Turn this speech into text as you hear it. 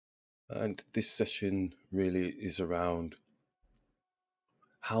And this session really is around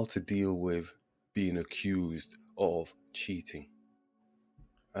how to deal with being accused of cheating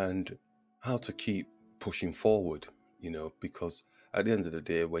and how to keep pushing forward, because at the end of the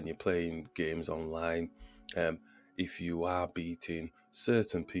day, when you're playing games online, if you are beating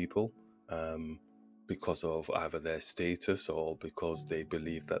certain people because of either their status or because they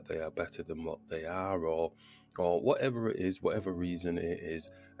believe that they are better than what they are, or whatever it is, whatever reason it is,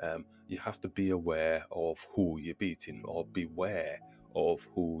 you have to be aware of who you're beating, or beware of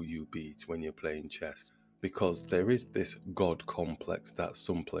who you beat when you're playing chess. Because there is this God complex that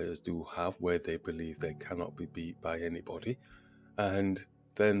some players do have, where they believe they cannot be beat by anybody. And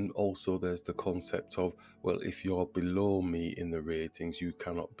then also there's the concept of, well, if you're below me in the ratings, you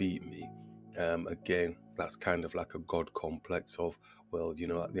cannot beat me. Again, that's kind of like a God complex of, well, at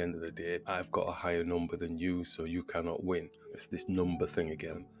the end of the day, I've got a higher number than you, so you cannot win. It's this number thing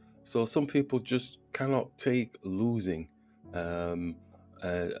again. So some people just cannot take losing,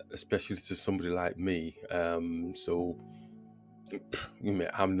 especially to somebody like me. So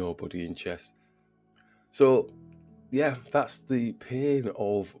I'm nobody in chess. So yeah, that's the pain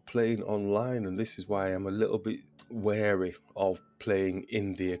of playing online, and this is why I'm a little bit wary of playing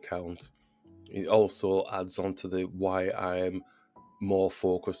in the account. It also adds on to the why I'm more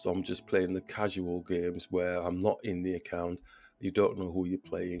focused on just playing the casual games where I'm not in the account. You don't know who you're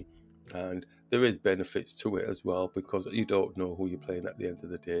playing, and there is benefits to it as well, because you don't know who you're playing at the end of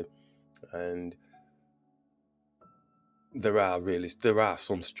the day. And there are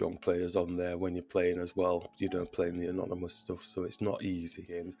some strong players on there when you're playing as well. Playing the anonymous stuff, so it's not easy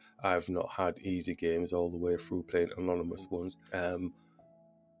games. I've not had easy games all the way through playing anonymous ones.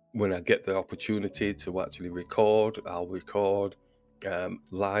 When I get the opportunity to actually record, I'll record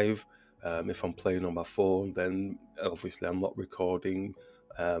live. If I'm playing on my phone, then obviously I'm not recording.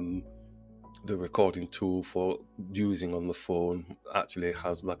 The recording tool for using on the phone actually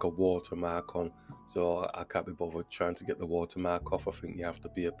has like a watermark on, so I can't be bothered trying to get the watermark off. I think you have to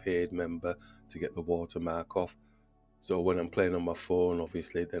be a paid member to get the watermark off. So when I'm playing on my phone,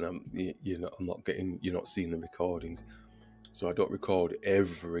 obviously, then you're not seeing the recordings. So I don't record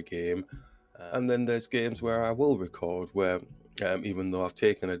every game. And then there's games where I will record, where even though I've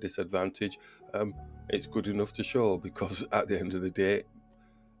taken a disadvantage, it's good enough to show, because at the end of the day,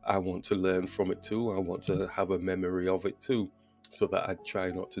 I want to learn from it too. I want to have a memory of it too, so that I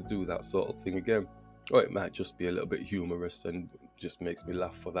try not to do that sort of thing again. Or it might just be a little bit humorous and just makes me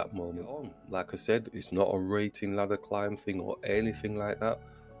laugh for that moment. Like I said, it's not a rating ladder climb thing or anything like that,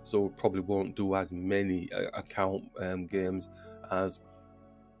 so we probably won't do as many account games as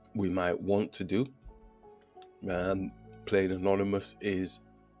we might want to do. Playing anonymous is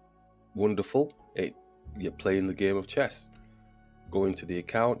wonderful. You're playing the game of chess. Going to the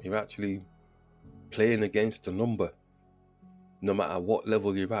account, you're actually playing against a number. No matter what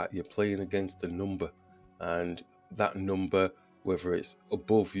level you're at, you're playing against a number. And that number, whether it's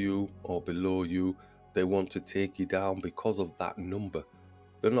above you or below you, they want to take you down because of that number.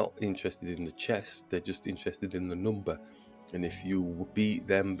 They're not interested in the chess, they're just interested in the number. And if you beat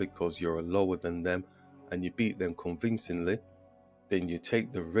them because you're lower than them, and you beat them convincingly, then you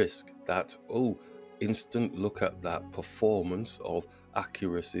take the risk that, instant look at that performance of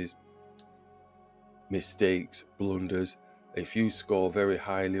accuracies, mistakes, blunders. If you score very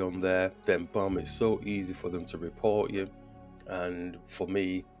highly on there, then bam, it's so easy for them to report you. And for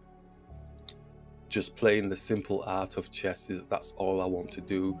me, just playing the simple art of chess, that's all I want to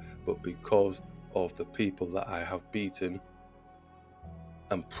do. But because of the people that I have beaten,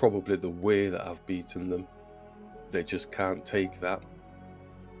 and probably the way that I've beaten them, they just can't take that.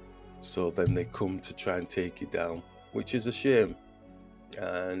 So then they come to try and take you down, which is a shame.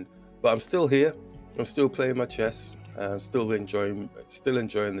 But I'm still here. I'm still playing my chess. Still enjoying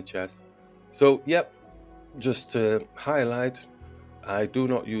the chess. So yep, just to highlight, I do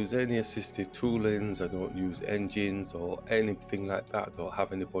not use any assistive toolings. I don't use engines or anything like that. I don't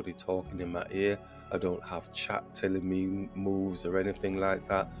have anybody talking in my ear. I don't have chat telling me moves or anything like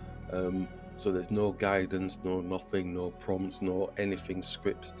that. So there's no guidance, no nothing, no prompts, no anything,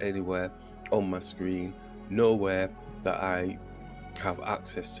 scripts anywhere on my screen. Nowhere that I have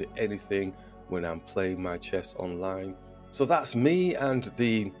access to anything when I'm playing my chess online. So that's me and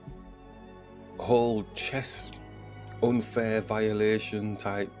the whole chess unfair violation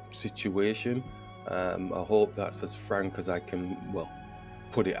type situation. I hope that's as frank as I can,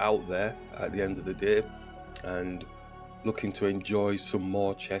 put it out there at the end of the day, and looking to enjoy some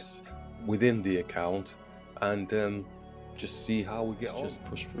more chess within the account, and just see how we get on. Just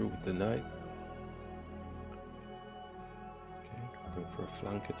push through with the knight. Okay, for a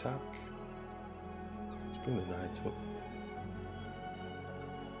flank attack. Let's bring the knight up.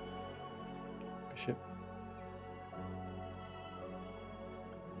 Bishop.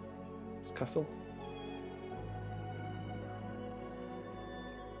 It's castle.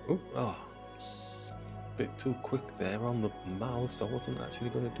 Oh, a bit too quick there on the mouse. I wasn't actually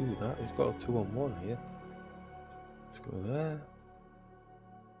going to do that. He's got a 2-on-1 here. Let's go there.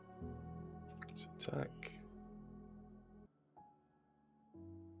 Let's attack.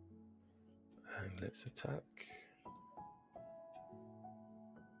 And let's attack.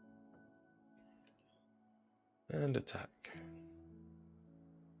 And attack.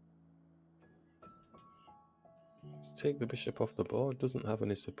 Let's take the bishop off the board. Doesn't have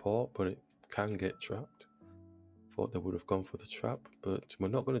any support, but it can get trapped. Thought they would have gone for the trap, but we're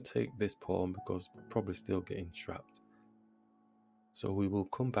not going to take this pawn because we're probably still getting trapped. So we will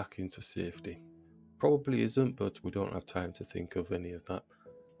come back into safety. Probably isn't, but we don't have time to think of any of that.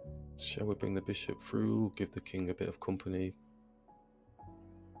 Shall we bring the bishop through, give the king a bit of company?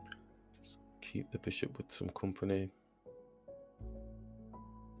 Let's keep the bishop with some company.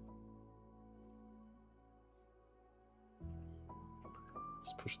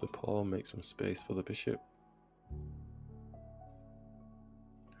 Let's push the pawn, make some space for the bishop.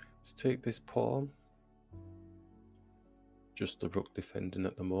 Let's take this pawn. Just the rook defending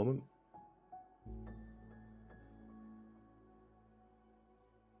at the moment.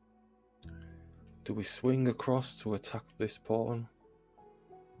 Do we swing across to attack this pawn?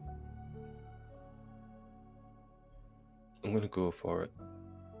 I'm going to go for it.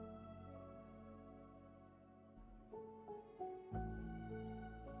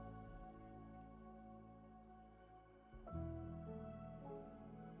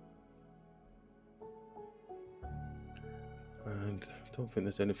 And I don't think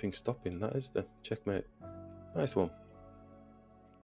there's anything stopping that, is there? Checkmate. Nice one.